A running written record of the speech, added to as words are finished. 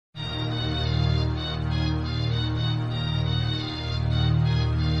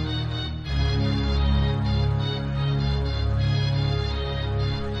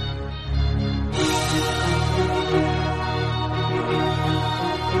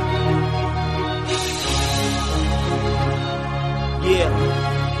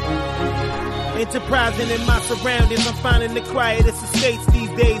Enterprising in my surroundings, I'm finding the quietest estates these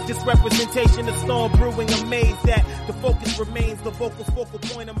days. Just representation of storm brewing, amazed that the focus remains the focal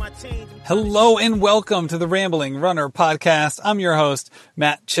point of my change. Hello and welcome to the Rambling Runner Podcast. I'm your host,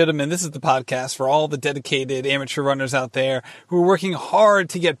 Matt Chittum, and this is the podcast for all the dedicated amateur runners out there who are working hard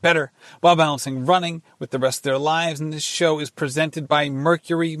to get better while balancing running with the rest of their lives. And this show is presented by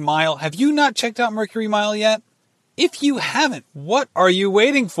Mercury Mile. Have you not checked out Mercury Mile yet? If you haven't, what are you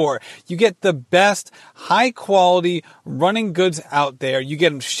waiting for? You get the best high quality running goods out there. You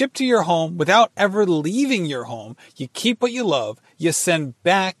get them shipped to your home without ever leaving your home. You keep what you love. You send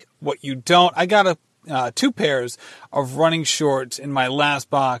back what you don't. I got two pairs of running shorts in my last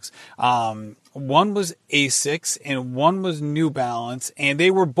box. One was Asics and one was New Balance, and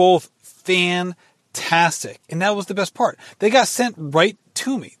they were both fantastic. And that was the best part. They got sent right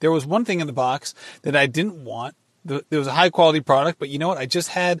to me. There was one thing in the box that I didn't want. There was a high quality product, but you know what? I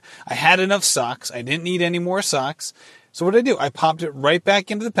had enough socks. I didn't need any more socks. So what did I do? I popped it right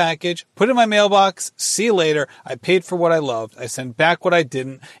back into the package, put it in my mailbox. See you later. I paid for what I loved. I sent back what I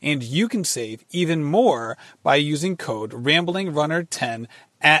didn't. And you can save even more by using code RamblingRunner10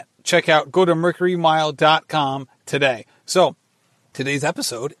 at checkout. Go to mercurymile.com today. So today's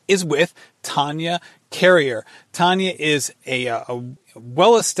episode is with Tanya Carrier. Tanya is a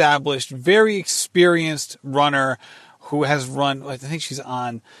well-established, very experienced runner who has run, I think she's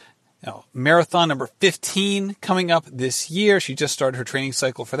on marathon number 15 coming up this year. She just started her training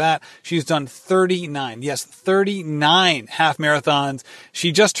cycle for that. She's done 39 half marathons.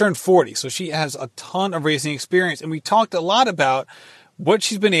 She just turned 40, so she has a ton of racing experience. And we talked a lot about what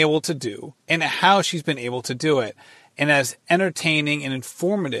she's been able to do and how she's been able to do it. And as entertaining and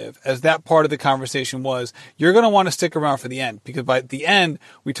informative as that part of the conversation was, you're going to want to stick around for the end, because by the end,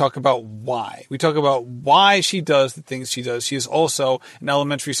 we talk about why. We talk about why she does the things she does. She is also an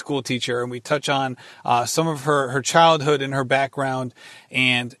elementary school teacher, and we touch on some of her childhood and her background.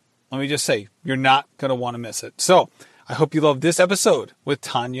 And let me just say, you're not going to want to miss it. So I hope you love this episode with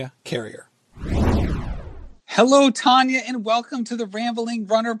Tanya Carrier. Hello, Tanya, and welcome to the Rambling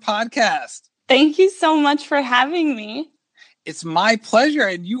Runner Podcast. Thank you so much for having me. It's my pleasure.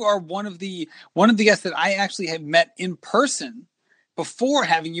 And you are one of the guests that I actually have met in person before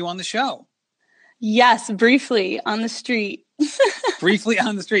having you on the show. Yes, briefly on the street. Briefly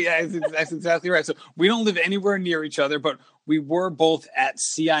on the street. That's exactly right. So we don't live anywhere near each other, but we were both at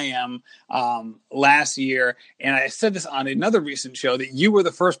CIM last year. And I said this on another recent show that you were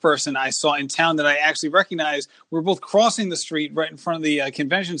the first person I saw in town that I actually recognized. We were both crossing the street right in front of the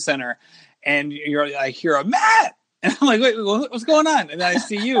convention center. And I hear a Matt, and I'm like, wait, what's going on? And then I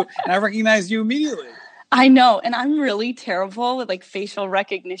see you, and I recognize you immediately. I know, and I'm really terrible with like facial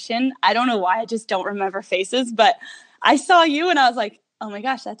recognition. I don't know why, I just don't remember faces, but I saw you, and I was like, oh my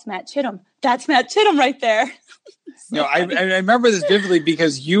gosh, that's Matt Chittum. That's Matt Chittum right there. I remember this vividly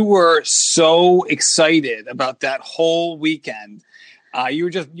because you were so excited about that whole weekend. You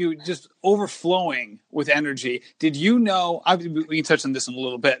were just overflowing with energy. Did you know, we can touch on this in a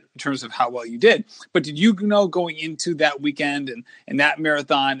little bit in terms of how well you did, but did you know going into that weekend and that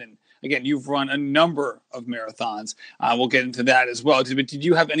marathon, and again, you've run a number of marathons. We'll get into that as well. But did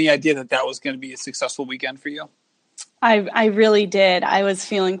you have any idea that was going to be a successful weekend for you? I really did. I was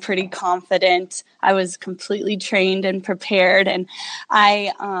feeling pretty confident. I was completely trained and prepared. And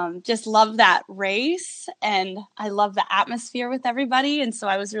I just love that race. And I love the atmosphere with everybody. And so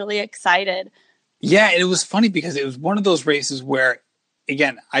I was really excited. Yeah, it was funny because it was one of those races where,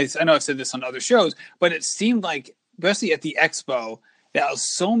 again, I know I've said this on other shows, but it seemed like, especially at the expo, that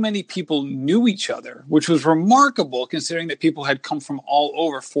so many people knew each other, which was remarkable considering that people had come from all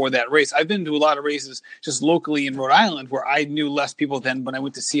over for that race. I've been to a lot of races just locally in Rhode Island where I knew less people than when I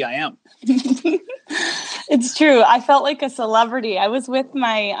went to CIM. It's true. I felt like a celebrity. I was with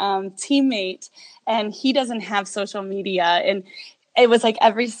my teammate, and he doesn't have social media. And it was like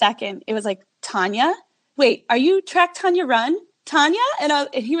every second, it was like, Tanya, wait, are you Track Tanya Run? Tanya? And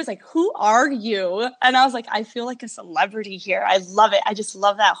he was like, who are you? And I was like, I feel like a celebrity here. I love it. I just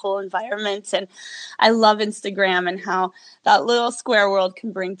love that whole environment. And I love Instagram and how that little square world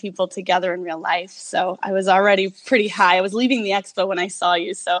can bring people together in real life. So I was already pretty high. I was leaving the expo when I saw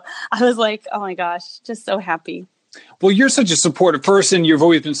you. So I was like, oh my gosh, just so happy. Well, you're such a supportive person. You've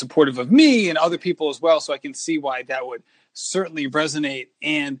always been supportive of me and other people as well. So I can see why that would certainly resonate.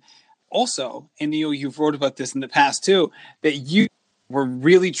 And also, and you've wrote about this in the past too, that you were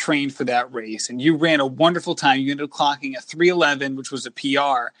really trained for that race and you ran a wonderful time. You ended up clocking a 3:11, which was a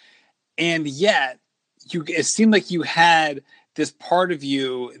PR. And yet it seemed like you had this part of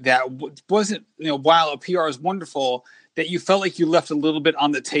you that wasn't, while a PR is wonderful, that you felt like you left a little bit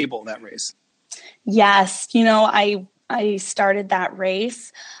on the table that race. Yes. I started that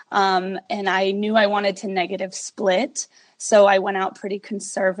race, and I knew I wanted to negative split. So I went out pretty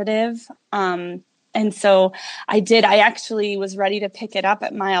conservative. And so I did. I actually was ready to pick it up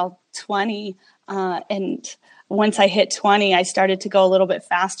at mile 20. And once I hit 20, I started to go a little bit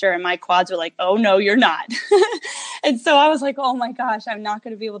faster, and my quads were like, oh, no, you're not. And so I was like, oh, my gosh, I'm not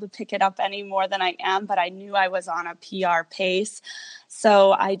going to be able to pick it up any more than I am. But I knew I was on a PR pace.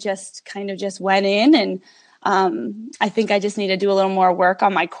 So I just kind of just went in, and I think I just need to do a little more work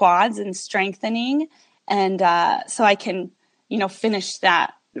on my quads and strengthening. And so I can, finish the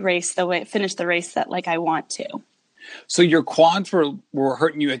race that like I want to. So your quads were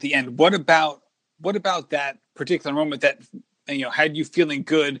hurting you at the end. What about that particular moment that had you feeling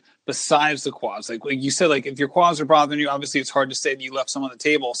good besides the quads? Like you said, like if your quads are bothering you, obviously it's hard to say that you left some on the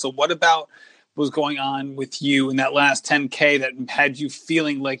table. So what about was going on with you in that last 10K that had you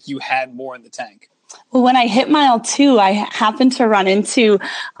feeling like you had more in the tank? Well, when I hit mile 2, I happened to run into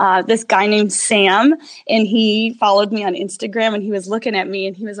this guy named Sam, and he followed me on Instagram, and he was looking at me,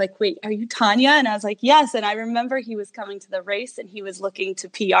 and he was like, wait, are you Tanya? And I was like, yes. And I remember he was coming to the race, and he was looking to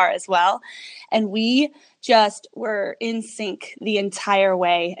PR as well. And we just were in sync the entire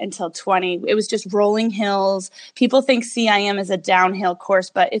way until 20. It was just rolling hills. People think CIM is a downhill course,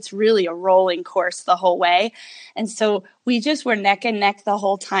 but it's really a rolling course the whole way. And so we just were neck and neck the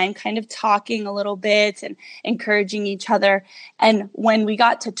whole time, kind of talking a little bit and encouraging each other. And when we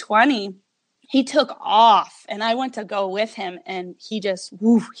got to 20, he took off, and I went to go with him, and he did a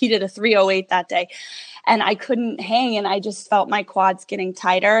 3:08 that day, and I couldn't hang, and I just felt my quads getting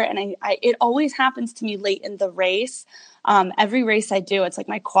tighter. And it always happens to me late in the race. Every race I do, it's like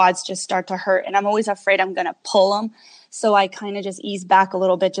my quads just start to hurt, and I'm always afraid I'm going to pull them. So I kind of just ease back a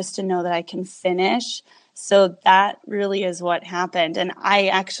little bit just to know that I can finish. So that really is what happened. And I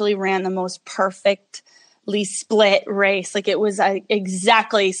actually ran the most perfectly split race. Like it was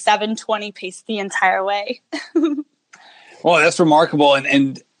exactly 7:20 pace the entire way. Well, that's remarkable.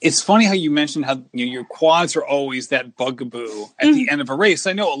 And it's funny how you mentioned how your quads are always that bugaboo at the end of a race.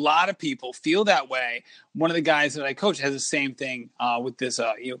 I know a lot of people feel that way. One of the guys that I coach has the same thing with this,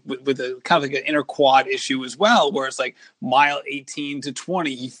 with a kind of like an inner quad issue as well, where it's like mile 18 to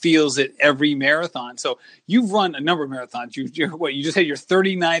 20, he feels it every marathon. So you've run a number of marathons. You just had your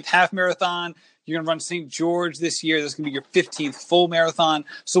 39th half marathon. You're going to run St. George this year. This is going to be your 15th full marathon.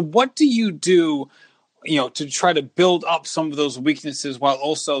 So what do you do to try to build up some of those weaknesses while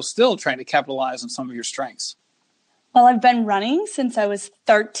also still trying to capitalize on some of your strengths? Well, I've been running since I was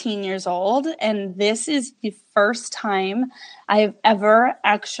 13 years old, and this is the first time I've ever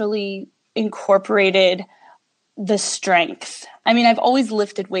actually incorporated the strength. I mean, I've always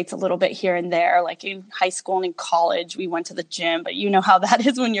lifted weights a little bit here and there, like in high school and in college, we went to the gym, but you know how that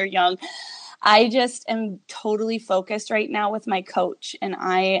is when you're young. I just am totally focused right now with my coach, and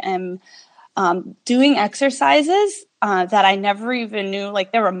I am doing exercises that I never even knew,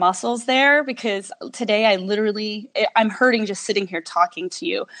 like there were muscles there, because today I'm hurting just sitting here talking to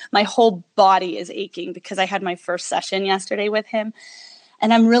you. My whole body is aching because I had my first session yesterday with him.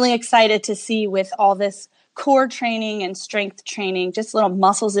 And I'm really excited to see with all this core training and strength training, just little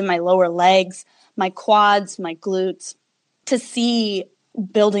muscles in my lower legs, my quads, my glutes, to see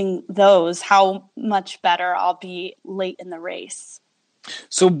building those, how much better I'll be late in the race.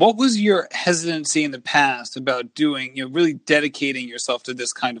 So what was your hesitancy in the past about doing, really dedicating yourself to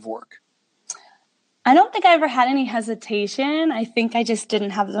this kind of work? I don't think I ever had any hesitation. I think I just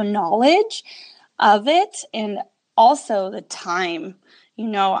didn't have the knowledge of it. And also the time.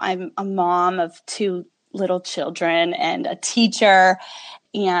 I'm a mom of 2 little children and a teacher.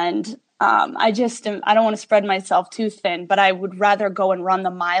 And I don't want to spread myself too thin, but I would rather go and run the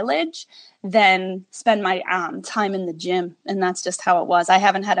mileage than spend my time in the gym. And that's just how it was. I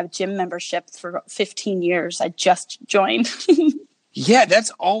haven't had a gym membership for 15 years. I just joined. Yeah, that's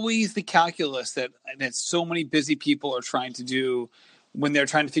always the calculus that so many busy people are trying to do when they're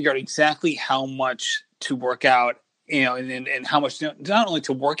trying to figure out exactly how much to work out, and how much not only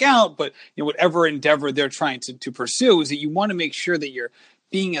to work out, but whatever endeavor they're trying to pursue, is that you want to make sure that you're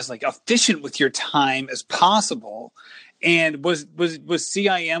being as efficient with your time as possible. And was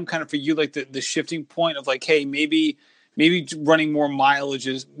CIM kind of for you like the shifting point of like, hey, maybe running more mileage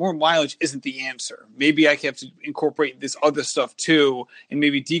isn't the answer. Maybe I have to incorporate this other stuff too, and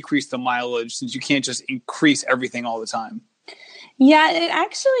maybe decrease the mileage, since you can't just increase everything all the time. Yeah, it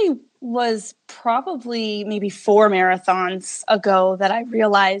actually was probably maybe 4 marathons ago that I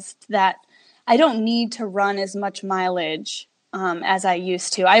realized that I don't need to run as much mileage as I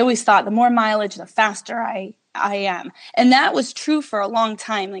used to. I always thought the more mileage, the faster I I am. And that was true for a long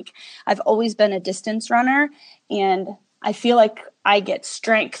time. Like, I've always been a distance runner, and I feel like I get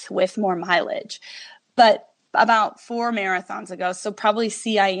strength with more mileage. But about 4 marathons ago, so probably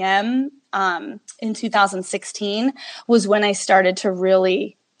CIM in 2016 was when I started to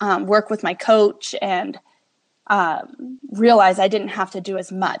really work with my coach and realize I didn't have to do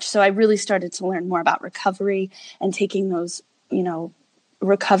as much. So I really started to learn more about recovery and taking those,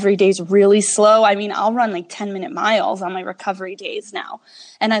 recovery days really slow. I mean, I'll run like 10-minute miles on my recovery days now,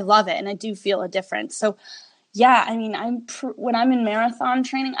 and I love it. And I do feel a difference. So yeah, I mean, when I'm in marathon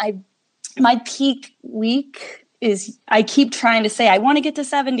training, my peak week is, I keep trying to say, I want to get to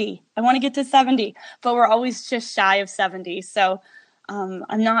 70. I want to get to 70, but we're always just shy of 70. So I'm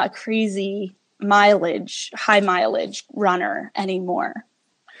not a crazy high mileage runner anymore.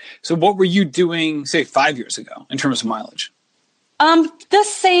 So what were you doing, say, 5 years ago in terms of mileage?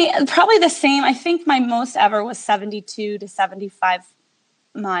 Probably the same. I think my most ever was 72 to 75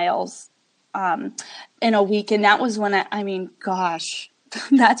 miles in a week. And that was when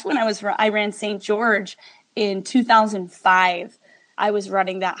that's when I ran St. George in 2005. I was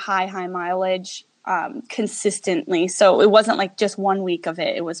running that high mileage consistently. So it wasn't like just 1 week of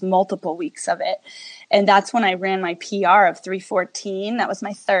it. It was multiple weeks of it. And that's when I ran my PR of 3:14. That was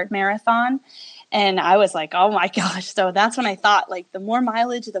my third marathon. And I was like, oh my gosh. So that's when I thought, like, the more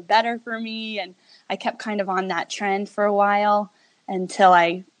mileage, the better for me. And I kept kind of on that trend for a while until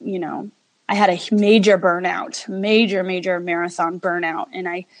I had a major marathon burnout. And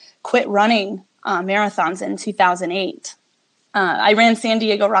I quit running marathons in 2008. I ran San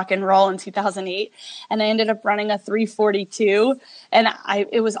Diego Rock and Roll in 2008, and I ended up running a 3:42. And I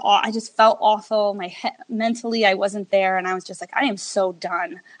just felt awful. Mentally, I wasn't there, and I was just like, I am so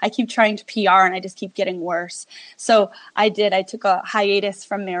done. I keep trying to PR, and I just keep getting worse. So I took a hiatus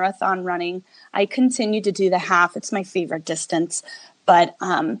from marathon running. I continued to do the half. It's my favorite distance. But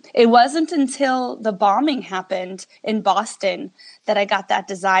it wasn't until the bombing happened in Boston that I got that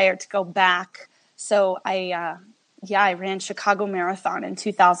desire to go back. So I ran Chicago Marathon in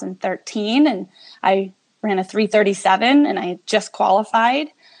 2013, and I ran a 3:37, and I just qualified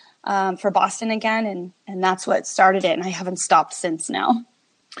for Boston again, and that's what started it, and I haven't stopped since now.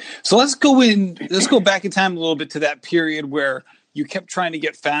 So let's go back in time a little bit to that period where you kept trying to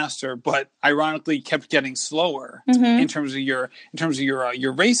get faster, but ironically kept getting slower in terms of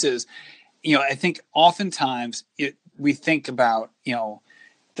your races. I think oftentimes we think about,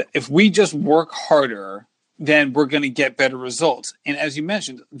 if we just work harder, then we're going to get better results. And as you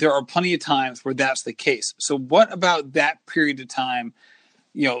mentioned, there are plenty of times where that's the case. So what about that period of time,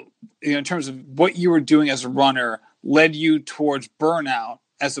 in terms of what you were doing as a runner, led you towards burnout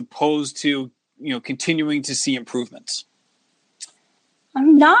as opposed to, continuing to see improvements?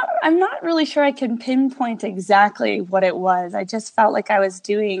 I'm not really sure I can pinpoint exactly what it was. I just felt like I was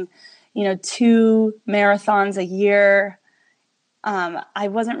doing, 2 marathons a year. I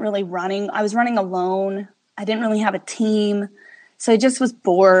wasn't really running. I was running alone. I didn't really have a team. So I just was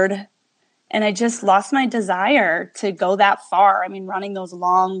bored, and I just lost my desire to go that far. I mean, running those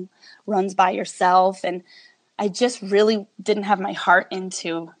long runs by yourself. And I just really didn't have my heart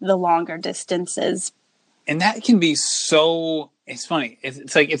into the longer distances. And that can be it's funny.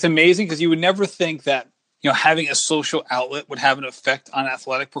 It's amazing because you would never think that, having a social outlet would have an effect on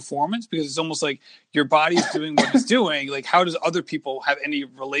athletic performance, because it's almost like your body's doing what it's doing. Like, how does other people have any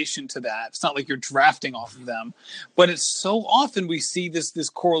relation to that? It's not like you're drafting off of them, but it's so often we see this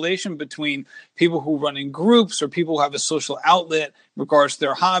correlation between people who run in groups or people who have a social outlet in regards to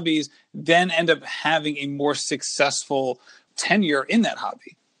their hobbies, then end up having a more successful tenure in that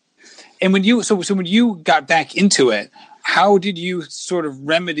hobby. And when you got back into it, how did you sort of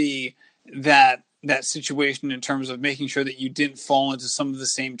remedy that situation in terms of making sure that you didn't fall into some of the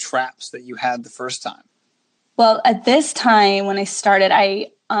same traps that you had the first time? Well, at this time when I started,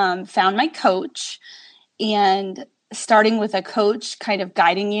 I found my coach, and starting with a coach kind of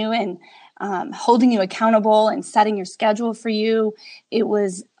guiding you and holding you accountable and setting your schedule for you, it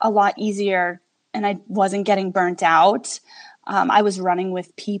was a lot easier, and I wasn't getting burnt out. I was running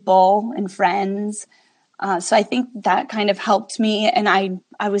with people and friends. So I think that kind of helped me. And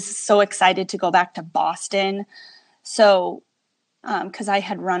I was so excited to go back to Boston. So, cause I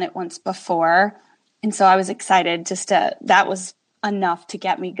had run it once before. And so I was excited that was enough to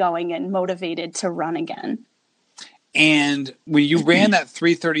get me going and motivated to run again. And when you ran that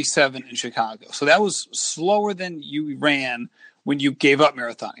 3:37 in Chicago, so that was slower than you ran when you gave up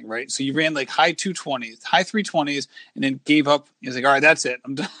marathoning, right? So you ran like high 220s, high 320s, and then gave up. You was like, all right, that's it.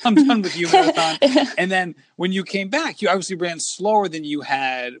 I'm done with you, marathon. And then when you came back, you obviously ran slower than you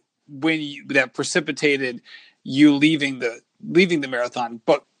had that precipitated you leaving the marathon.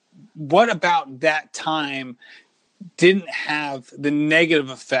 But what about that time didn't have the negative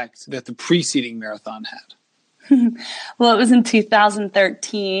effect that the preceding marathon had? Well, it was in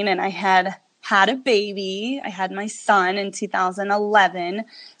 2013 and I had a baby. I had my son in 2011.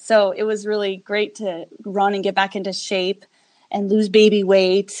 So it was really great to run and get back into shape and lose baby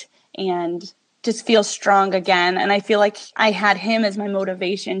weight and just feel strong again. And I feel like I had him as my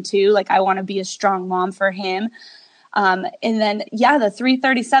motivation too. Like I want to be a strong mom for him. And then, the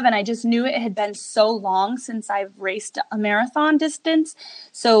 3:37, I just knew it had been so long since I've raced a marathon distance.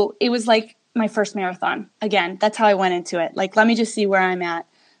 So it was like my first marathon again. That's how I went into it. Like, let me just see where I'm at.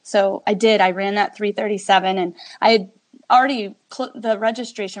 So I did. I ran that 3:37 and I had already, the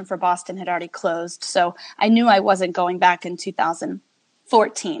registration for Boston had already closed. So I knew I wasn't going back in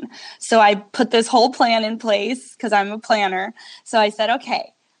 2014. So I put this whole plan in place because I'm a planner. So I said,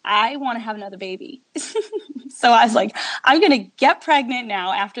 okay, I want to have another baby. So I was like, I'm going to get pregnant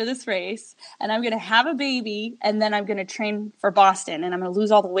now after this race and I'm going to have a baby and then I'm going to train for Boston and I'm going to lose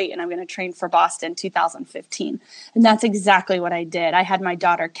all the weight and I'm going to train for Boston 2015. And that's exactly what I did. I had my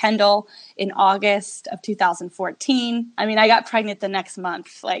daughter Kendall in August of 2014. I mean, I got pregnant the next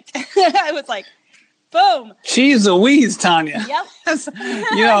month. Like I was like, boom. Jeez Louise, Tanya. Yep.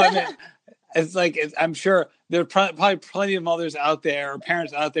 I mean, it's like, I'm sure there are probably plenty of mothers out there or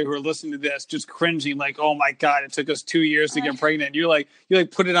parents out there who are listening to this just cringing like, oh my God, it took us 2 years to get pregnant. You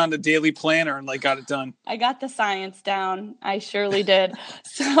put it on the daily planner and like got it done. I got the science down. I surely did.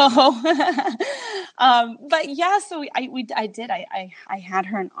 So, but yeah, so I did. I had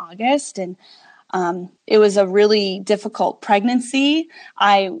her in August and it was a really difficult pregnancy.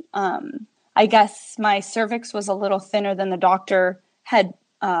 I guess my cervix was a little thinner than the doctor had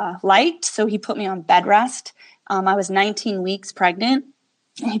liked. So he put me on bed rest. I was 19 weeks pregnant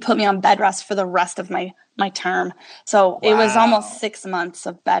and he put me on bed rest for the rest of my term. So It was almost 6 months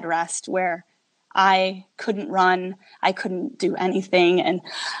of bed rest where I couldn't run. I couldn't do anything. And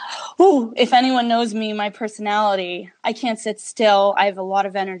if anyone knows me, my personality, I can't sit still. I have a lot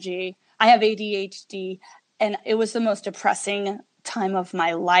of energy. I have ADHD and it was the most depressing time of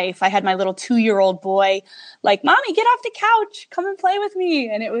my life. I had my little 2-year-old boy like, Mommy, get off the couch, come and play with me.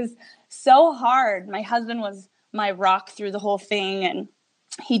 And it was so hard. My husband was my rock through the whole thing and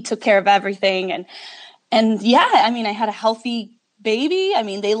he took care of everything. And I mean, I had a healthy baby. I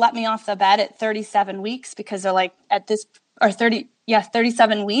mean, they let me off the bed at 37 weeks because they're like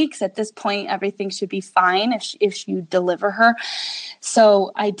 37 weeks at this point, everything should be fine if you deliver her.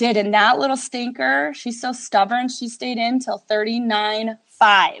 So I did. And that little stinker, she's so stubborn. She stayed in till 39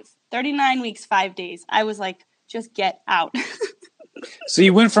 weeks, 5 days. I was like, just get out. So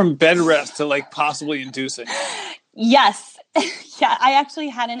you went from bed rest to like possibly inducing. Yes. Yeah. I actually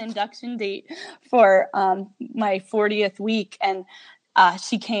had an induction date for my 40th week and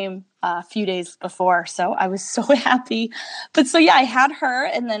she came a few days before. So I was so happy. But I had her.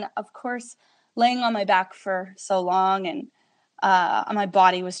 And then of course, laying on my back for so long and my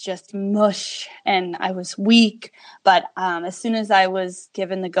body was just mush and I was weak. But as soon as I was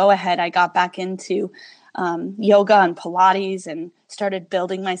given the go ahead, I got back into yoga and Pilates and started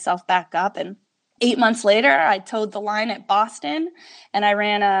building myself back up. And 8 months later, I towed the line at Boston and I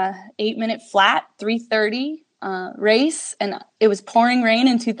ran a 8-minute flat 3:30 race. And it was pouring rain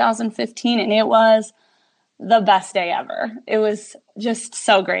in 2015 and it was the best day ever. It was just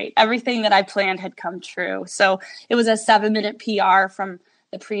so great. Everything that I planned had come true. So it was a 7-minute PR from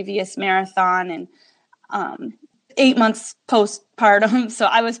the previous marathon and 8 months postpartum. So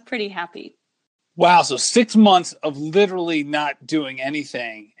I was pretty happy. Wow. So 6 months of literally not doing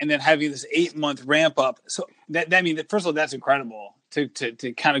anything and then having this 8-month ramp up. So that means that first of all, that's incredible to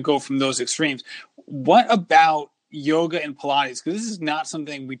kind of go from those extremes. What about yoga and Pilates? Because this is not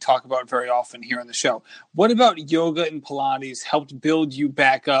something we talk about very often here on the show. What about yoga and Pilates helped build you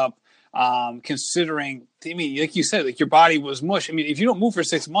back up? Considering, I mean, like you said, like your body was mush. I mean, if you don't move for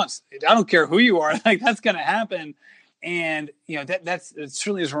 6 months, I don't care who you are, like that's going to happen. And it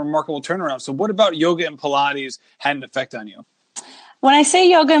certainly is a remarkable turnaround. So what about yoga and Pilates had an effect on you? When I say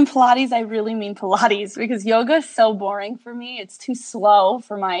yoga and Pilates, I really mean Pilates because yoga is so boring for me. It's too slow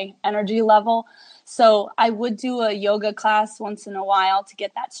for my energy level. So I would do a yoga class once in a while to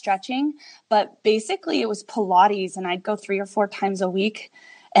get that stretching. But basically it was Pilates and I'd go 3 or 4 times a week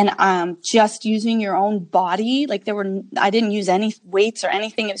and just using your own body. Like I didn't use any weights or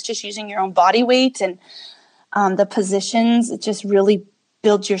anything. It was just using your own body weight and the positions. It just really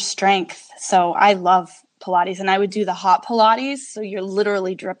builds your strength. So I love Pilates and I would do the hot Pilates. So you're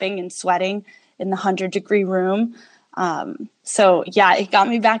literally dripping and sweating in the 100-degree room. So yeah, it got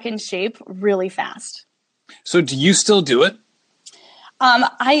me back in shape really fast. So do you still do it?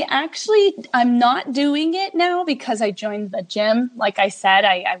 I'm not doing it now because I joined the gym. Like I said,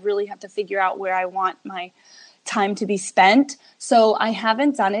 I really have to figure out where I want my time to be spent. So I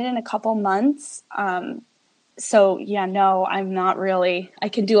haven't done it in a couple months. So yeah, no, I'm not really. I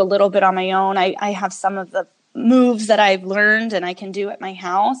can do a little bit on my own. I have some of the moves that I've learned and I can do at my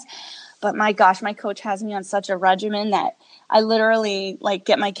house. But my gosh, my coach has me on such a regimen that I literally like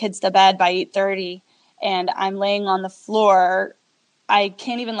get my kids to bed by 8:30 and I'm laying on the floor. I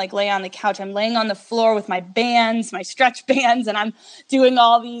can't even like lay on the couch. I'm laying on the floor with my bands, my stretch bands, and I'm doing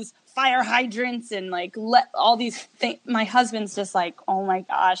all these fire hydrants and like all these things. My husband's just like, oh my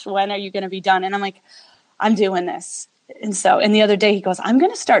gosh, when are you going to be done? And I'm like, I'm doing this. And the other day he goes, I'm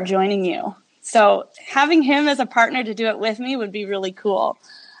going to start joining you. So having him as a partner to do it with me would be really cool.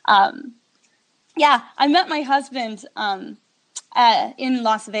 Yeah, I met my husband in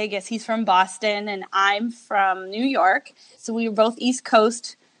Las Vegas. He's from Boston and I'm from New York. So we were both East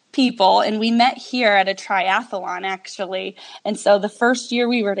Coast people and we met here at a triathlon actually. And so the first year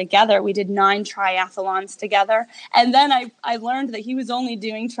we were together, we did 9 triathlons together. And then I learned that he was only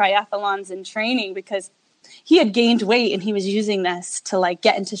doing triathlons in training because he had gained weight and he was using this to like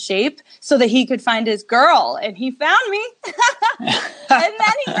get into shape so that he could find his girl, and he found me. And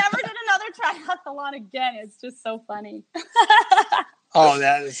then he never did another triathlon again. It's just so funny. Oh,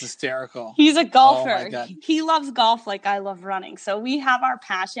 that is hysterical. He's a golfer. Oh my God. He loves golf like I love running. So we have our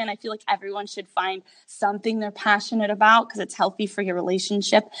passion. I feel like everyone should find something they're passionate about because it's healthy for your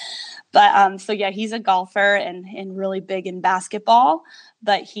relationship. But so yeah, he's a golfer and really big in basketball,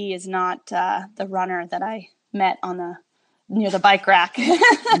 but he is not the runner that I met near the bike rack.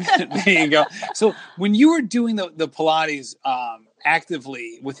 There you go. So when you were doing the Pilates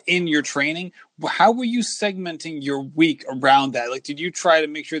actively within your training, how were you segmenting your week around that? Like, did you try to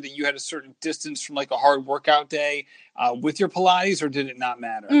make sure that you had a certain distance from like a hard workout day with your Pilates, or did it not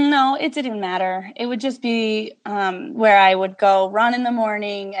matter? No, it didn't matter. It would just be where I would go run in the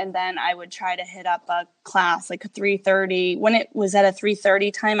morning and then I would try to hit up a class like a 3:30. When it was at a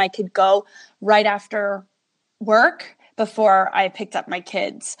 3:30 time, I could go right after work before I picked up my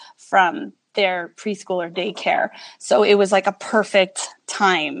kids from their preschool or daycare. So it was like a perfect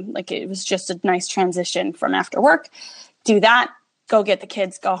time. Like it was just a nice transition from after work, do that, go get the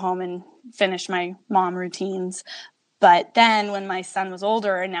kids, go home and finish my mom routines. But then when my son was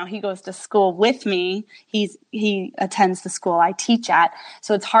older and now he goes to school with me, he attends the school I teach at.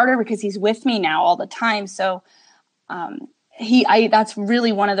 So it's harder because he's with me now all the time. So that's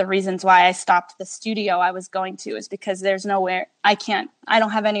really one of the reasons why I stopped the studio I was going to, is because there's nowhere I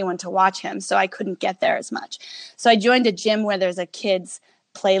don't have anyone to watch him. So I couldn't get there as much. So I joined a gym where there's a kids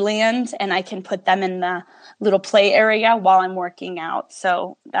playland and I can put them in the little play area while I'm working out.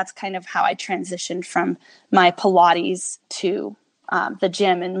 So that's kind of how I transitioned from my Pilates to the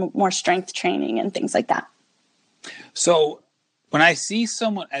gym and more strength training and things like that. So when I see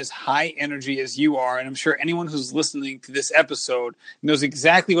someone as high energy as you are, and I'm sure anyone who's listening to this episode knows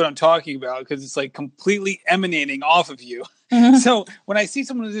exactly what I'm talking about because it's like completely emanating off of you. Mm-hmm. So when I see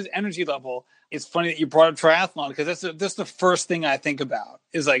someone with this energy level, it's funny that you brought up triathlon because that's the first thing I think about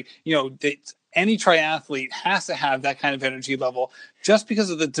is like, any triathlete has to have that kind of energy level just because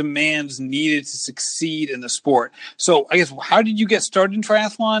of the demands needed to succeed in the sport. So I guess, how did you get started in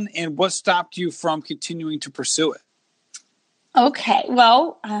triathlon and what stopped you from continuing to pursue it? Okay,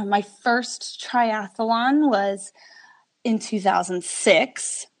 well, my first triathlon was in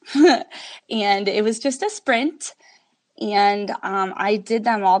 2006, and it was just a sprint. And I did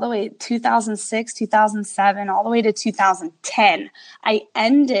them all the way 2006, 2007, all the way to 2010. I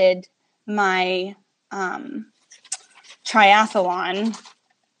ended my triathlon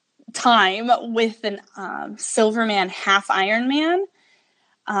time with an Silverman half Ironman.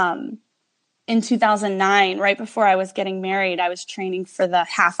 In 2009, right before I was getting married, I was training for the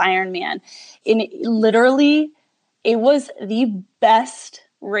half Ironman. And it was the best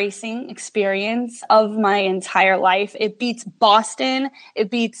racing experience of my entire life. It beats Boston. It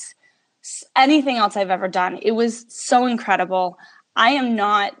beats anything else I've ever done. It was so incredible. I am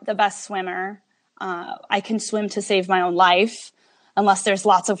not the best swimmer. I can swim to save my own life. Unless there's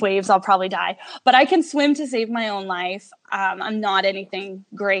lots of waves, I'll probably die. But I can swim to save my own life. I'm not anything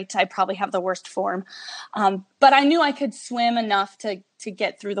great. I probably have the worst form. But I knew I could swim enough to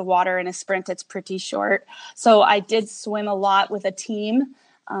get through the water in a sprint. It's pretty short. So I did swim a lot with a team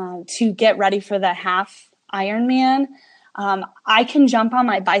to get ready for the half Ironman. I can jump on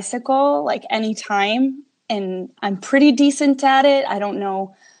my bicycle like anytime, and I'm pretty decent at it. I don't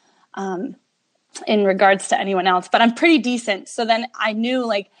know in regards to anyone else, but I'm pretty decent. So then I knew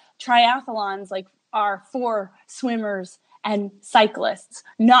like triathlons like are for swimmers and cyclists,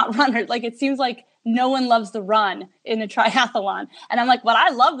 not runners. Like it seems like no one loves the run in a triathlon. And I'm like, well, I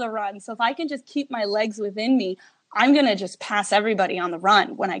love the run. So if I can just keep my legs within me, I'm going to just pass everybody on the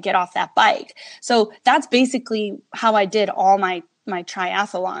run when I get off that bike. So that's basically how I did all my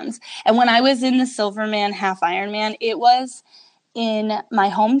triathlons. And when I was in the Silverman Half Ironman, it was in my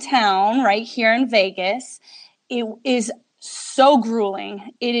hometown right here in Vegas. It is so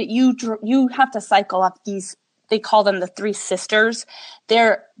grueling. You have to cycle up these, they call them the Three Sisters.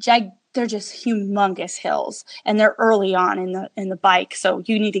 They're just humongous hills, and they're early on in the bike. So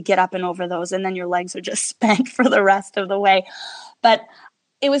you need to get up and over those, and then your legs are just spent for the rest of the way. But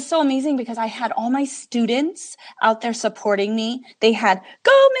it was so amazing because I had all my students out there supporting me. They had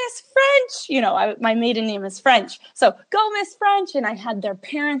 "Go Miss French," my maiden name is French. So "Go Miss French." And I had their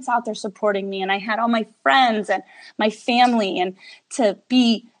parents out there supporting me. And I had all my friends and my family, and to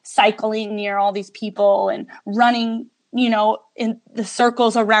be cycling near all these people and running, in the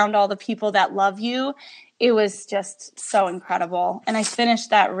circles around all the people that love you. It was just so incredible. And I finished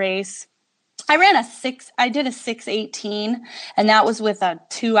that race. I did a 6:18, and that was with a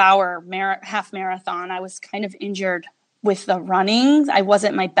 2-hour half marathon. I was kind of injured with the running. I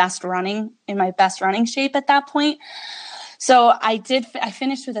wasn't in my best running shape at that point. So I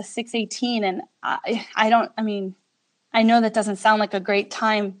finished with a 6:18, and I know that doesn't sound like a great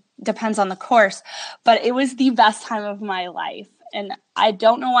time, depends on the course, but it was the best time of my life. And I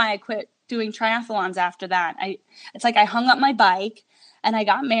don't know why I quit doing triathlons after that. It's like I hung up my bike, and I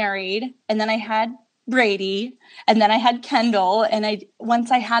got married, and then I had Brady, and then I had Kendall. And once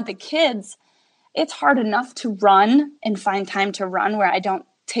I had the kids, it's hard enough to run and find time to run where I don't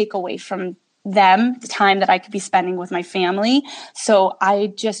take away from them the time that I could be spending with my family. So I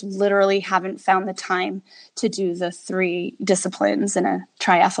just literally haven't found the time to do the 3 disciplines in a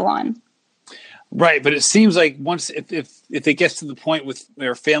triathlon. Right. But it seems like once, if it gets to the point with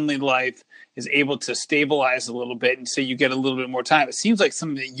their family life is able to stabilize a little bit, and so you get a little bit more time, it seems like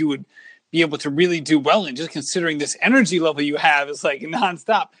something that you would be able to really do well in, just considering this energy level you have is like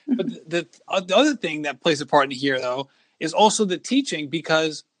nonstop. But the other thing that plays a part in here, though, is also the teaching,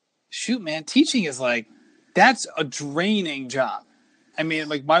 because shoot, man, teaching is like, that's a draining job. I mean,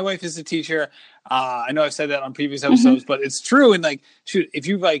 like my wife is a teacher. I know I've said that on previous episodes, but it's true. And like, shoot, if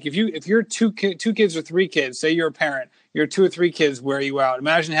you're two kids or 3 kids, say you're a parent, you're 2 or 3 kids wear you out.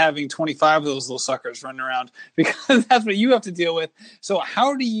 Imagine having 25 of those little suckers running around, because that's what you have to deal with. So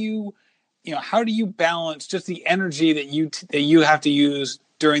how do you balance just the energy that you have to use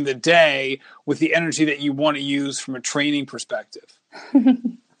during the day with the energy that you want to use from a training perspective?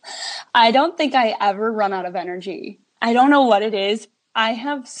 I don't think I ever run out of energy. I don't know what it is. I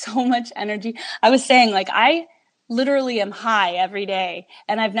have so much energy. I was saying, like, I literally am high every day,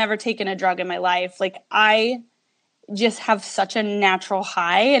 and I've never taken a drug in my life. Like, I just have such a natural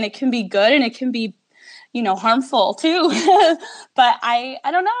high, and it can be good and it can be, harmful too. But I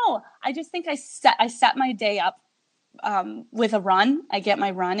don't know. I just think I set my day up with a run. I get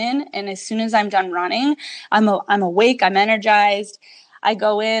my run in, and as soon as I'm done running, I'm awake, I'm energized. I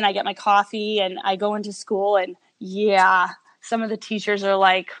go in, I get my coffee, and I go into school, and some of the teachers are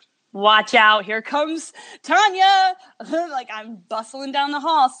like, watch out, here comes Tanya. Like, I'm bustling down the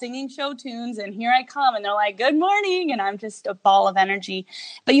hall singing show tunes, and here I come, and they're like, good morning. And I'm just a ball of energy.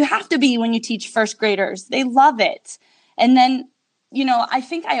 But you have to be when you teach first graders. They love it. And then, I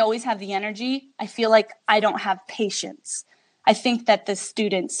think I always have the energy. I feel like I don't have patience. I think that the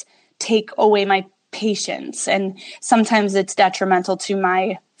students take away my patience, and sometimes it's detrimental to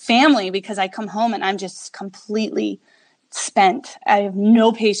my family because I come home and I'm just completely spent. I have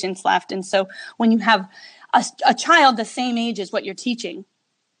no patience left. And so when you have a child the same age as what you're teaching,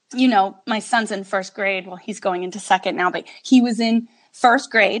 my son's in first grade. Well, he's going into second now, but he was in first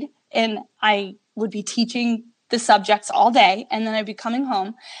grade, and I would be teaching the subjects all day, and then I'd be coming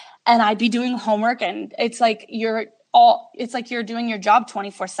home and I'd be doing homework, and it's like you're doing your job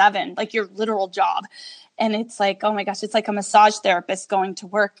 24/7, like your literal job. And it's like, oh my gosh, it's like a massage therapist going to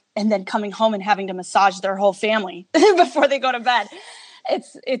work and then coming home and having to massage their whole family before they go to bed.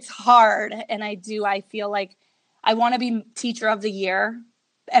 It's hard. And I feel like I want to be teacher of the year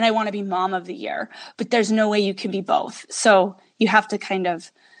and I want to be mom of the year, but there's no way you can be both. So you have to kind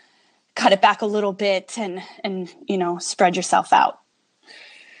of cut it back a little bit and spread yourself out.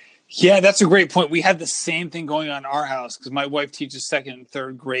 Yeah, that's a great point. We had the same thing going on in our house because my wife teaches second and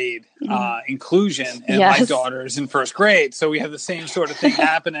third grade inclusion, and my daughter is in first grade. So we have the same sort of thing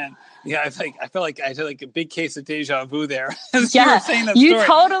happening. Yeah, I felt like I had like a big case of deja vu there. Yeah, you were saying that you story.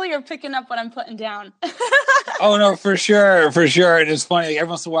 Totally are picking up what I'm putting down. Oh no, for sure. And it's funny. Like, every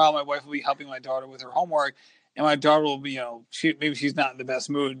once in a while, my wife will be helping my daughter with her homework, and my daughter will be, maybe she's not in the best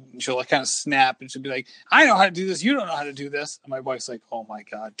mood, and she'll like kind of snap, and she'll be like, "I know how to do this. You don't know how to do this." And my wife's like, "Oh my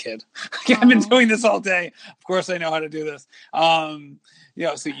God, kid, I've been doing this all day. Of course I know how to do this."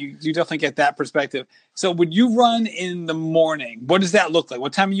 So you definitely get that perspective. So when you run in the morning, what does that look like?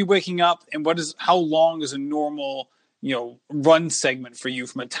 What time are you waking up, and how long is a normal, run segment for you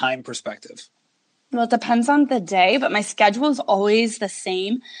from a time perspective? Well, it depends on the day, but my schedule is always the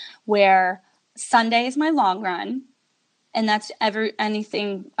same, where Sunday is my long run, and that's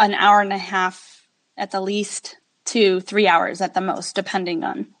anything an hour and a half at the least to 3 hours at the most, depending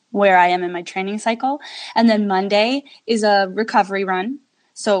on where I am in my training cycle. And then Monday is a recovery run.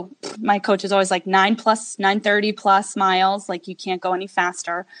 So my coach is always like 930 plus miles, like you can't go any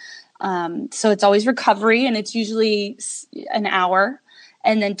faster. So it's always recovery, and it's usually an hour.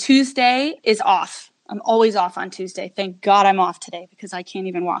 And then Tuesday is off. I'm always off on Tuesday. Thank God I'm off today because I can't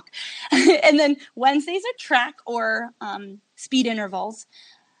even walk. And then Wednesdays are track or speed intervals.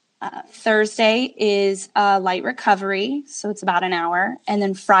 Thursday is light recovery, so it's about an hour. And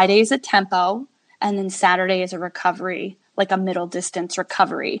then Friday is a tempo. And then Saturday is a recovery, like a middle distance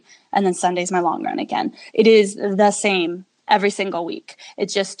recovery. And then Sunday's my long run again. It is the same every single week. It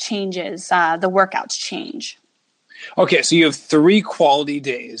just changes. The workouts change. Okay, so you have 3 quality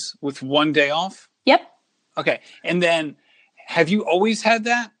days with 1 day off? Yep. Okay, and then have you always had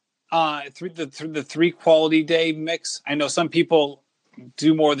that through the 3 quality day mix? I know some people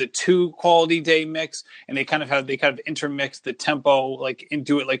do more the 2 quality day mix, and they kind of intermix the tempo and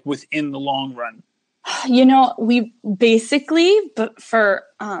do it like within the long run. We basically, but for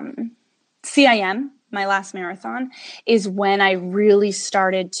CIM, my last marathon, is when I really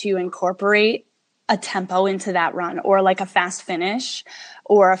started to incorporate a tempo into that run, or like a fast finish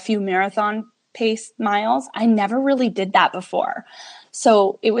or a few marathon pace miles. I never really did that before.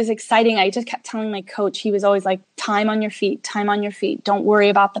 So it was exciting. I just kept telling my coach, he was always like, time on your feet, don't worry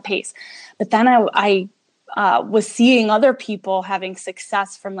about the pace. But then I was seeing other people having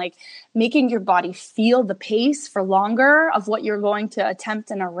success from like making your body feel the pace for longer of what you're going to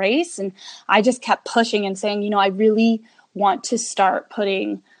attempt in a race. And I just kept pushing and saying, I really want to start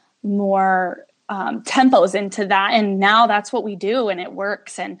putting more tempos into that. And now that's what we do, and it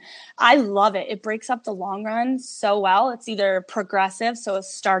works. And I love it. It breaks up the long run so well. It's either progressive. So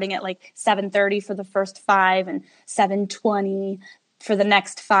it's starting at like 7:30 for the first 5 and 7:20 for the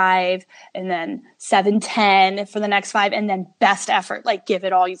next 5, and then 7:10 for the next 5, and then best effort, like give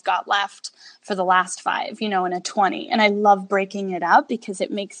it all you've got left for the last 5, in a 20. And I love breaking it up because it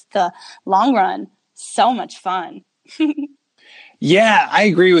makes the long run so much fun. Yeah, I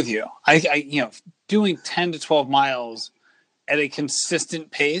agree with you. I doing 10 to 12 miles at a consistent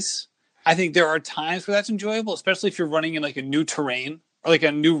pace, I think there are times where that's enjoyable, especially if you're running in like a new terrain or like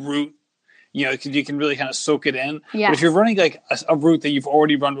a new route. You can really kind of soak it in. Yes. But if you're running like a route that you've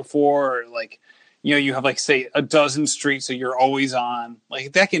already run before, or like, you have like, say, a dozen streets that you're always on,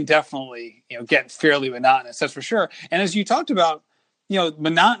 like that can definitely, get fairly monotonous. That's for sure. And as you talked about,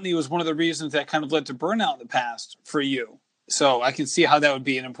 monotony was one of the reasons that kind of led to burnout in the past for you. So I can see how that would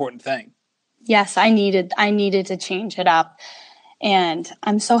be an important thing. Yes, I needed to change it up. And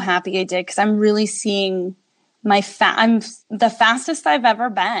I'm so happy I did, because I'm really seeing I'm the fastest I've ever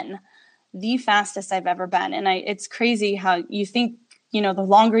been. And it's crazy how you think, the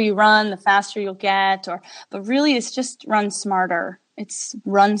longer you run, the faster you'll get, but really it's just run smarter. It's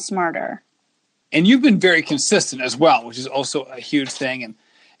run smarter. And you've been very consistent as well, which is also a huge thing.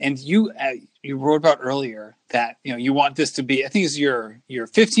 And you wrote about earlier that, you want this to be, I think it's your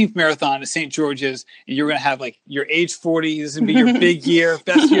 15th marathon at St. George's, and you're going to have like your age 40. This is going to be your big year,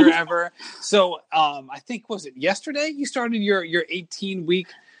 best year ever. So I think, was it yesterday you started your 18-week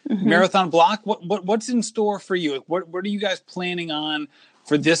marathon block? What's in store for you? What are you guys planning on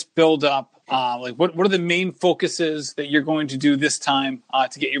for this build up? What are the main focuses that you're going to do this time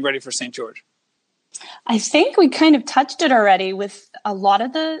to get you ready for St. George? I think we kind of touched it already with a lot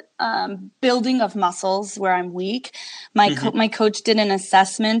of the building of muscles where I'm weak. My coach did an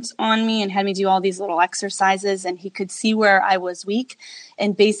assessment on me and had me do all these little exercises, and he could see where I was weak.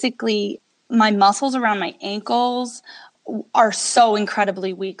 And basically my muscles around my ankles are so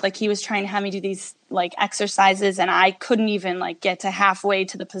incredibly weak. Like he was trying to have me do these like exercises and I couldn't even like get to halfway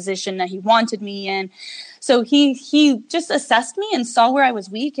to the position that he wanted me in. So he just assessed me and saw where I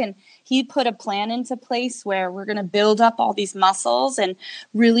was weak, and he put a plan into place where we're going to build up all these muscles and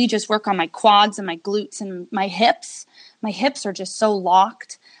really just work on my quads and my glutes and my hips. My hips are just so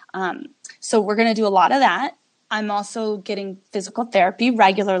locked. So we're going to do a lot of that. I'm also getting physical therapy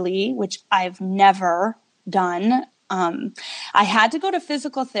regularly, which I've never done. I had to go to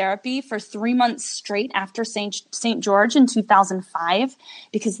physical therapy for 3 months straight after St. George in 2005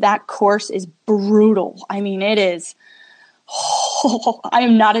 because that course is brutal. I mean, it is. I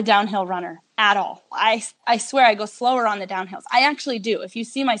am not a downhill runner at all. I swear I go slower on the downhills. I actually do. If you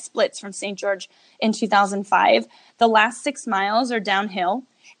see my splits from St. George in 2005, the last 6 miles are downhill,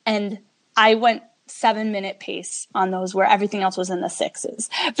 and I went 7-minute pace on those where everything else was in the sixes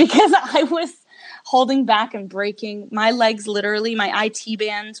because I was holding back and braking. My legs, literally, my IT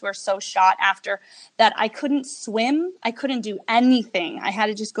bands were so shot after that I couldn't swim. I couldn't do anything. I had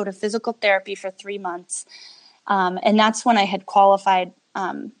to just go to physical therapy for 3 months. And that's when I had qualified.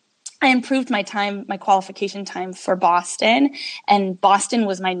 I improved my time, my qualification time for Boston, and Boston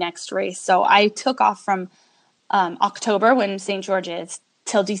was my next race. So I took off from October when St. George is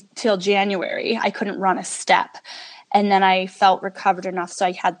till January. I couldn't run a step. And then I felt recovered enough. So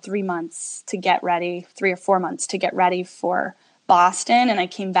I had 3 months to get ready, 3 or 4 months to get ready for Boston. And I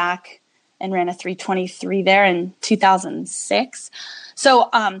came back and ran a 3:23 there in 2006. So,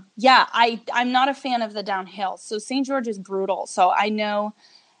 I'm not a fan of the downhill. So St. George is brutal. So I know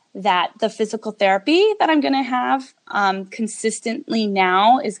that the physical therapy that I'm going to have consistently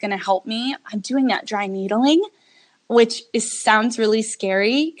now is going to help me. I'm doing that dry needling, which sounds really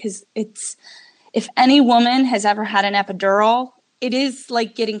scary because if any woman has ever had an epidural, it is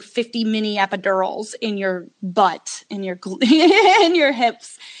like getting 50 mini epidurals in your butt, in your in your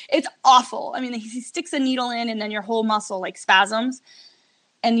hips. It's awful. I mean, he sticks a needle in and then your whole muscle like spasms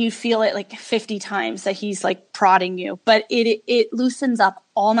and you feel it like 50 times that he's like prodding you. But it loosens up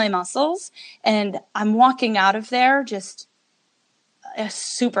all my muscles, and I'm walking out of there just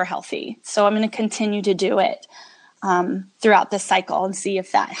super healthy. So I'm going to continue to do it throughout the cycle and see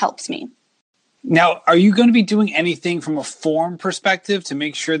if that helps me. Now, are you going to be doing anything from a form perspective to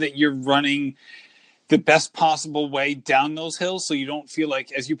make sure that you're running the best possible way down those hills so you don't feel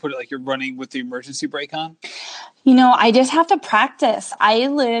like, as you put it, like you're running with the emergency brake on? I just have to practice. I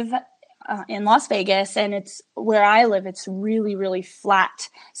live in Las Vegas, and it's where I live. It's really, really flat.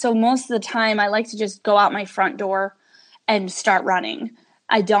 So most of the time I like to just go out my front door and start running.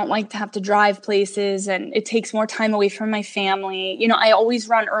 I don't like to have to drive places, and it takes more time away from my family. I always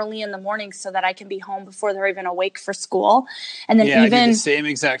run early in the morning so that I can be home before they're even awake for school. And then I do the same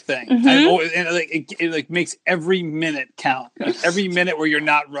exact thing. Mm-hmm. It makes every minute count. Like every minute where you're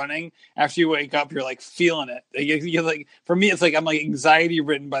not running, after you wake up, you're like feeling it. You're like, for me, it's like I'm like anxiety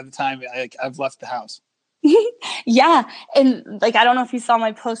ridden by the time I've left the house. Yeah. And like, I don't know if you saw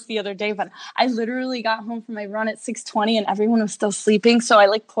my post the other day, but I literally got home from my run at 6:20 and everyone was still sleeping. So I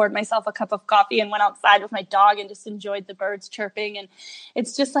like poured myself a cup of coffee and went outside with my dog and just enjoyed the birds chirping. And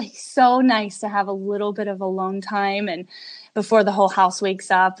it's just like so nice to have a little bit of alone time and before the whole house wakes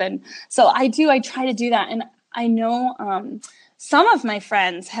up. And so I try to do that. And I know, some of my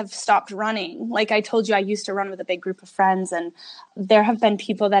friends have stopped running. Like I told you, I used to run with a big group of friends, and there have been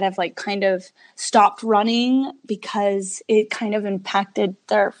people that have like kind of stopped running because it kind of impacted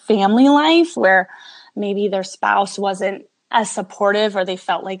their family life, where maybe their spouse wasn't as supportive, or they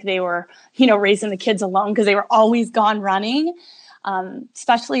felt like they were, raising the kids alone because they were always gone running.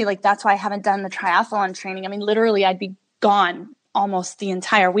 Especially like, that's why I haven't done the triathlon training. I mean, literally I'd be gone almost the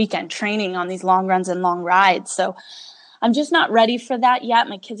entire weekend training on these long runs and long rides. So I'm just not ready for that yet.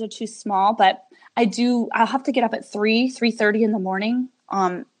 My kids are too small, but I'll have to get up at 3:30 in the morning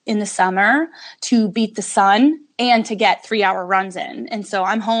in the summer to beat the sun and to get 3-hour runs in. And so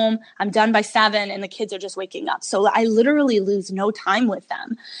I'm home, I'm done by 7 and the kids are just waking up. So I literally lose no time with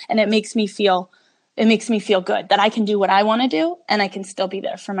them. And it makes me feel good that I can do what I want to do and I can still be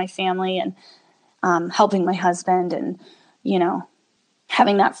there for my family and helping my husband and,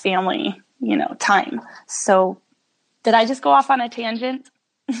 having that family, time. So did I just go off on a tangent?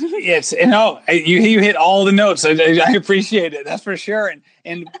 Yes, you hit all the notes. I appreciate it. That's for sure.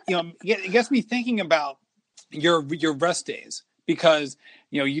 And it gets me thinking about your rest days, because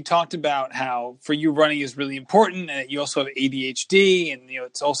you talked about how for you running is really important, and you also have ADHD, and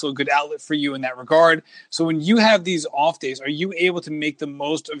it's also a good outlet for you in that regard. So when you have these off days, are you able to make the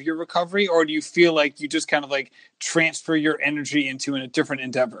most of your recovery, or do you feel like you just kind of like transfer your energy into a different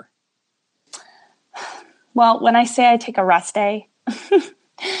endeavor? Well, when I say I take a rest day,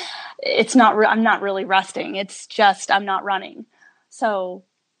 it's not, I'm not really resting. It's just, I'm not running. So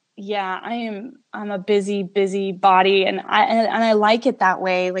yeah, I'm a busy body, and I like it that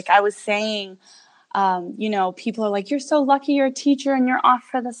way. Like I was saying, people are like, you're so lucky you're a teacher and you're off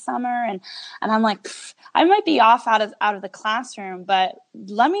for the summer. And I'm like, I might be off out of the classroom, but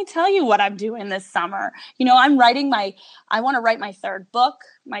let me tell you what I'm doing this summer. I want to write my third book.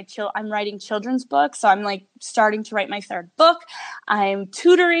 I'm writing children's books. So I'm like starting to write my third book. I'm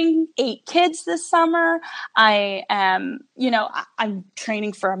tutoring 8 kids this summer. I'm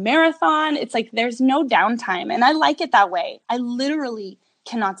training for a marathon. It's like, there's no downtime, and I like it that way. I literally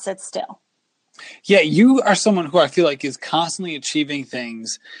cannot sit still. Yeah, you are someone who I feel like is constantly achieving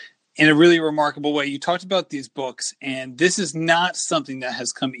things in a really remarkable way. You talked about these books, and this is not something that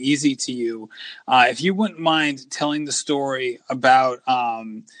has come easy to you. If you wouldn't mind telling the story about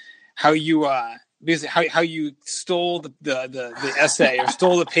how you basically how you stole the essay or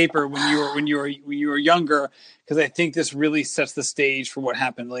stole the paper when you were younger, because I think this really sets the stage for what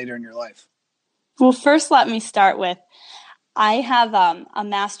happened later in your life. Well, first, let me start with, I have a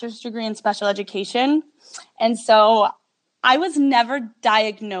master's degree in special education. And so I was never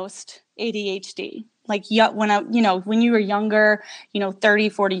diagnosed ADHD. Like when you were younger, 30,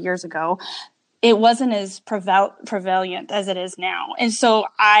 40 years ago, it wasn't as prevalent as it is now. And so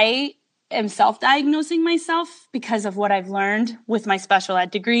I am self-diagnosing myself because of what I've learned with my special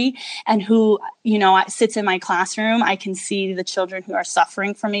ed degree, and who, sits in my classroom. I can see the children who are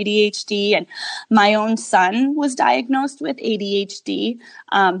suffering from ADHD, and my own son was diagnosed with ADHD.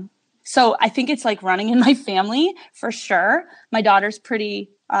 So I think it's like running in my family for sure. My daughter's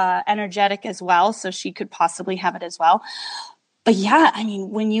pretty energetic as well, so she could possibly have it as well. But yeah, I mean,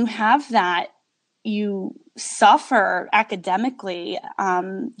 when you have that, you suffer academically.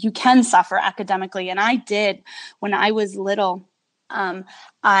 You can suffer academically. And I did when I was little.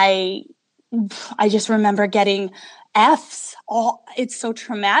 I just remember getting F's. It's so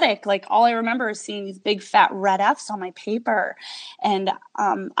traumatic. Like all I remember is seeing these big fat red F's on my paper. And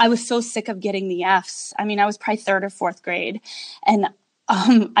I was so sick of getting the F's. I mean, I was probably 3rd or 4th grade. And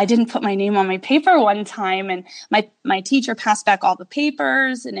I didn't put my name on my paper one time, and my teacher passed back all the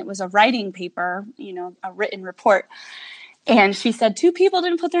papers, and it was a writing paper, a written report. And she said, 2 people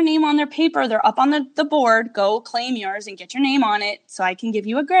didn't put their name on their paper. They're up on the board. Go claim yours and get your name on it so I can give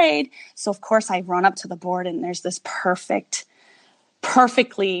you a grade. So of course I run up to the board, and there's this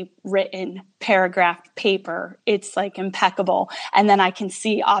perfectly written paragraph paper. It's like impeccable. And then I can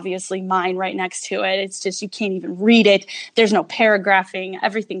see obviously mine right next to it. It's just, you can't even read it. There's no paragraphing.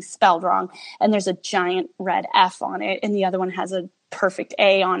 Everything's spelled wrong. And there's a giant red F on it. And the other one has a perfect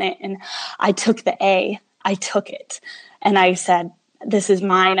A on it. And I took the A. I took it. And I said, this is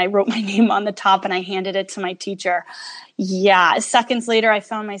mine. I wrote my name on the top, and I handed it to my teacher. Yeah. Seconds later, I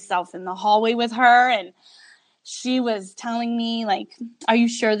found myself in the hallway with her, and she was telling me, like, are you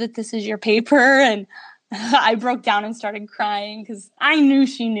sure that this is your paper? And I broke down and started crying because I knew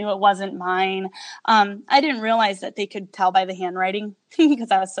she knew it wasn't mine. I didn't realize that they could tell by the handwriting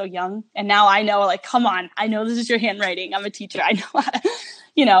because I was so young. And now I know, like, come on, I know this is your handwriting. I'm a teacher. I know how to,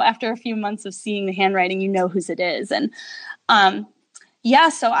 after a few months of seeing the handwriting, you know whose it is. And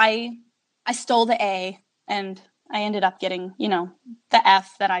so I stole the A, and I ended up getting, the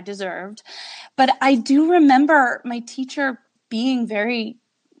F that I deserved. But I do remember my teacher being very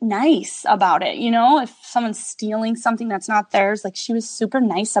nice about it. If someone's stealing something that's not theirs, like, she was super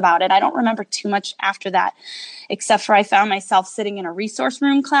nice about it. I don't remember too much after that, except for I found myself sitting in a resource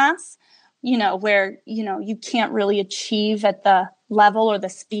room class, where, you can't really achieve at the level or the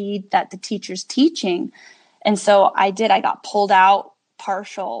speed that the teacher's teaching. And so I got pulled out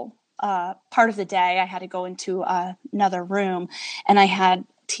partial part of the day. I had to go into another room, and I had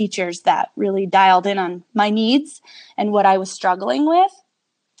teachers that really dialed in on my needs and what I was struggling with.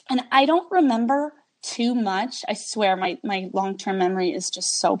 And I don't remember too much. I swear my long-term memory is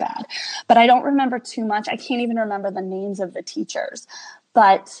just so bad, but I don't remember too much. I can't even remember the names of the teachers,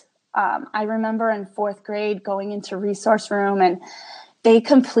 but I remember in 4th grade going into resource room, and they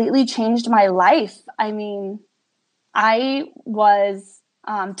completely changed my life. I mean, I was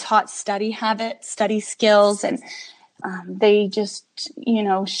taught study habits, study skills, and they just,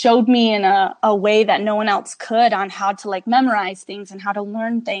 showed me in a way that no one else could on how to, like, memorize things and how to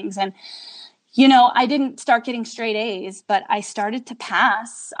learn things. And, I didn't start getting straight A's, but I started to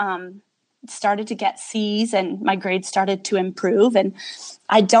pass, started to get C's, and my grades started to improve. And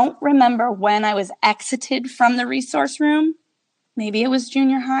I don't remember when I was exited from the resource room. Maybe it was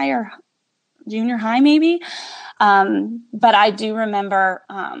junior high, maybe. But I do remember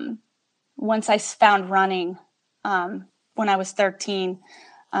once I found running, when I was 13,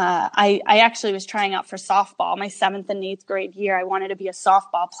 I actually was trying out for softball my 7th and 8th grade year. I wanted to be a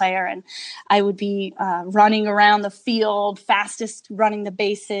softball player, and I would be running around the field, fastest running the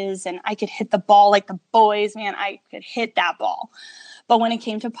bases, and I could hit the ball like the boys. Man, I could hit that ball. But when it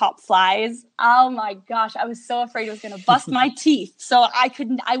came to pop flies, oh my gosh, I was so afraid it was going to bust my teeth. So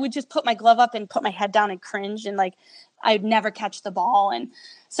I would just put my glove up and put my head down and cringe, and like I'd never catch the ball. And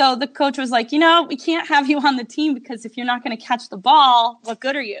so the coach was like, we can't have you on the team because if you're not going to catch the ball, what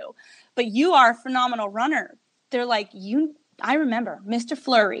good are you? But you are a phenomenal runner. They're like, I remember Mr.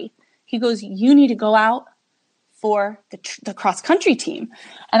 Fleury, he goes, you need to go out for the cross country team.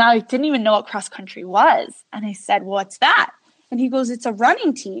 And I didn't even know what cross country was. And I said, what's that? And he goes, it's a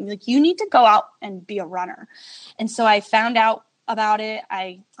running team. Like, you need to go out and be a runner. And so I found out about it.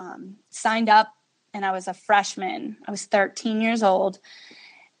 I signed up, and I was a freshman. I was 13 years old,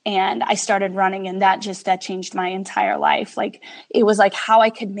 and I started running, and that changed my entire life. Like, it was like how I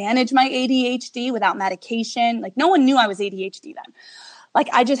could manage my ADHD without medication. Like, no one knew I was ADHD then. Like,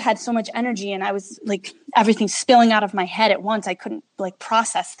 I just had so much energy, and I was like, everything spilling out of my head at once. I couldn't like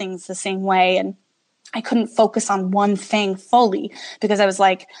process things the same way. And I couldn't focus on one thing fully because I was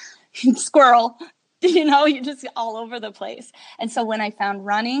like, squirrel, you're just all over the place. And so when I found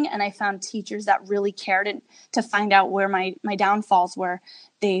running and I found teachers that really cared and to find out where my downfalls were,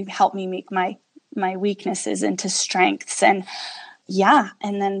 they helped me make my weaknesses into strengths. And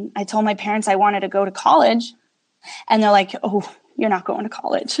and then I told my parents I wanted to go to college, and they're like, oh, you're not going to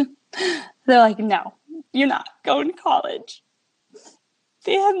college. They're like, no, you're not going to college.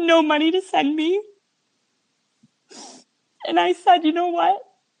 They have no money to send me. And I said, you know what?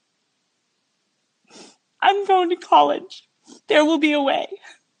 I'm going to college. There will be a way.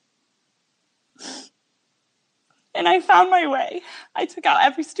 And I found my way. I took out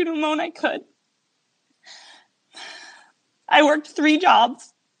every student loan I could. I worked 3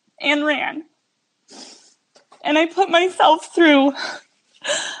 jobs and ran. And I put myself through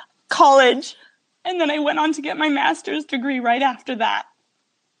college. And then I went on to get my master's degree right after that.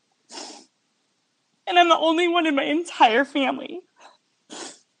 And I'm the only one in my entire family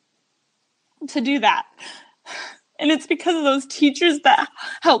to do that. And it's because of those teachers that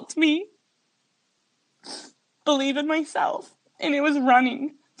helped me believe in myself. And it was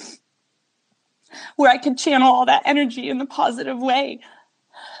running, where I could channel all that energy in the positive way.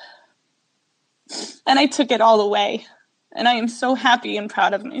 And I took it all away. And I am so happy and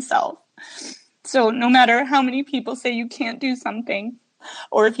proud of myself. So no matter how many people say you can't do something,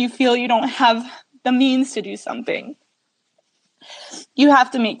 or if you feel you don't have the means to do something, you have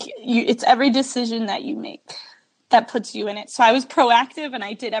to it's every decision that you make that puts you in it. So I was proactive, and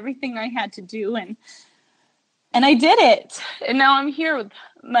I did everything I had to do, and I did it. And now I'm here with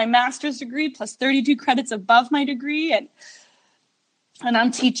my master's degree plus 32 credits above my degree, and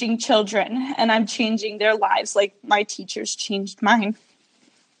I'm teaching children, and I'm changing their lives like my teachers changed mine.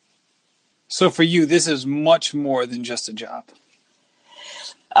 So for you, this is much more than just a job.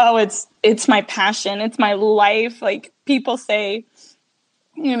 Oh, it's my passion. It's my life. Like, people say,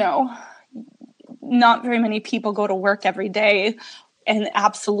 not very many people go to work every day and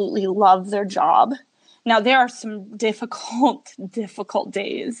absolutely love their job. Now, there are some difficult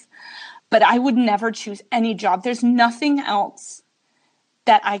days, but I would never choose any job. There's nothing else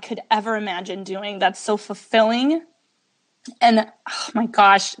that I could ever imagine doing that's so fulfilling. And oh my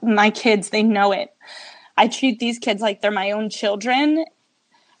gosh, my kids, they know it. I treat these kids like they're my own children.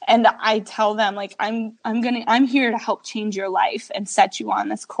 And I tell them, like, I'm here to help change your life and set you on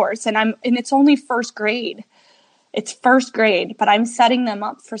this course. And it's only first grade. It's first grade, but I'm setting them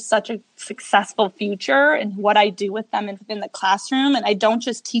up for such a successful future in what I do with them in the classroom. And I don't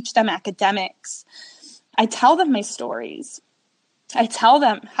just teach them academics. I tell them my stories. I tell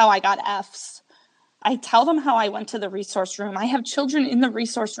them how I got Fs. I tell them how I went to the resource room. I have children in the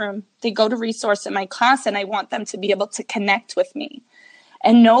resource room. They go to resource in my class, and I want them to be able to connect with me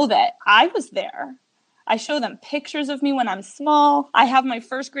and know that I was there. I show them pictures of me when I'm small. I have my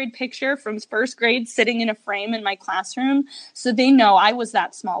first grade picture from first grade sitting in a frame in my classroom, so they know I was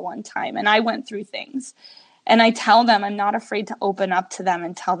that small one time and I went through things. And I tell them I'm not afraid to open up to them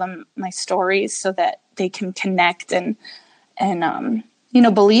and tell them my stories so that they can connect and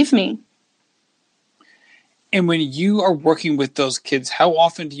believe me. And when you are working with those kids, how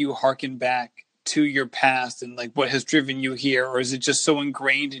often do you hearken back to your past and like what has driven you here? Or is it just so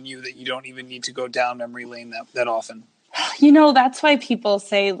ingrained in you that you don't even need to go down memory lane that often? That's why people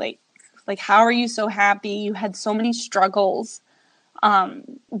say like, how are you so happy? You had so many struggles.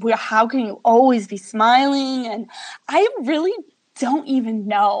 How can you always be smiling? And I really don't even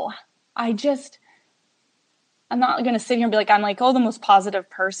know. I'm not going to sit here and be like, I'm like, oh, the most positive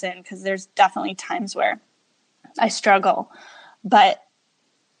person, because there's definitely times where I struggle, but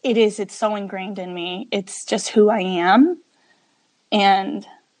it's so ingrained in me. It's just who I am. And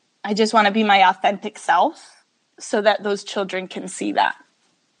I just want to be my authentic self so that those children can see that.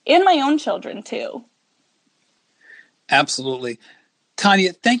 And my own children too. Absolutely.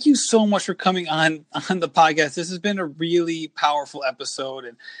 Tanya, thank you so much for coming on the podcast. This has been a really powerful episode,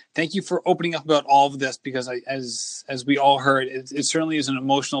 and thank you for opening up about all of this, because as we all heard, it certainly is an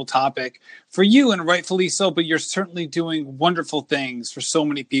emotional topic for you, and rightfully so, but you're certainly doing wonderful things for so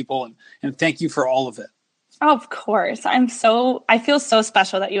many people, and thank you for all of it. Oh, of course. I feel so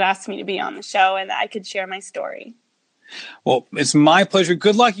special that you asked me to be on the show and that I could share my story. Well, it's my pleasure.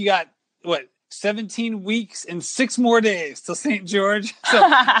 Good luck. You got, 17 weeks and 6 more days till St. George. So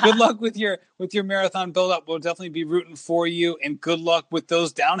good luck with your marathon build-up. We'll definitely be rooting for you, and good luck with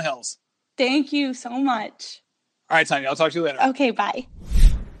those downhills. Thank you so much. All right, Tanya, I'll talk to you later. Okay, bye.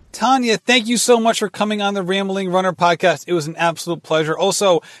 Tanya, thank you so much for coming on the Rambling Runner podcast. It was an absolute pleasure.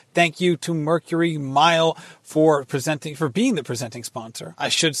 Also, thank you to Mercury Mile for being the presenting sponsor, I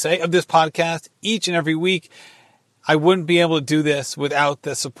should say, of this podcast each and every week. I wouldn't be able to do this without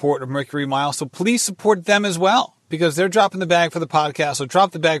the support of Mercury Mile. So please support them as well, because they're dropping the bag for the podcast. So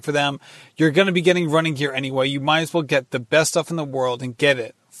drop the bag for them. You're going to be getting running gear anyway. You might as well get the best stuff in the world and get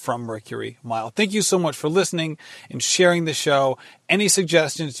it from Mercury Mile. Thank you so much for listening and sharing the show. Any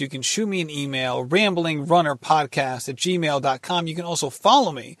suggestions, you can shoot me an email, ramblingrunnerpodcast@gmail.com. You can also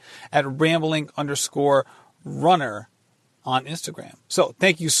follow me at rambling_runner on Instagram. So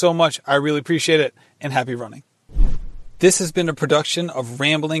thank you so much. I really appreciate it, and happy running. This has been a production of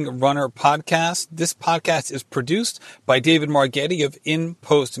Rambling Runner Podcast. This podcast is produced by David Margetti of In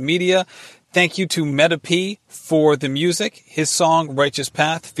Post Media. Thank you to Meta P for the music. His song Righteous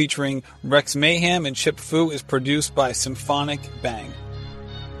Path, featuring Rex Mayhem and Chip Fu, is produced by Symphonic Bang.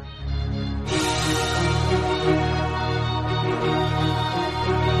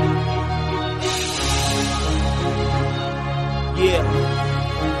 Yeah.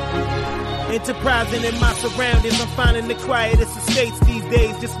 Enterprising in my surroundings, I'm finding the quietest estates these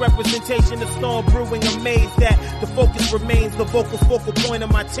days. Just representation of storm brewing, amazed that the focus remains the focal point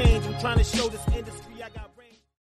of my change. I'm trying to show this industry I got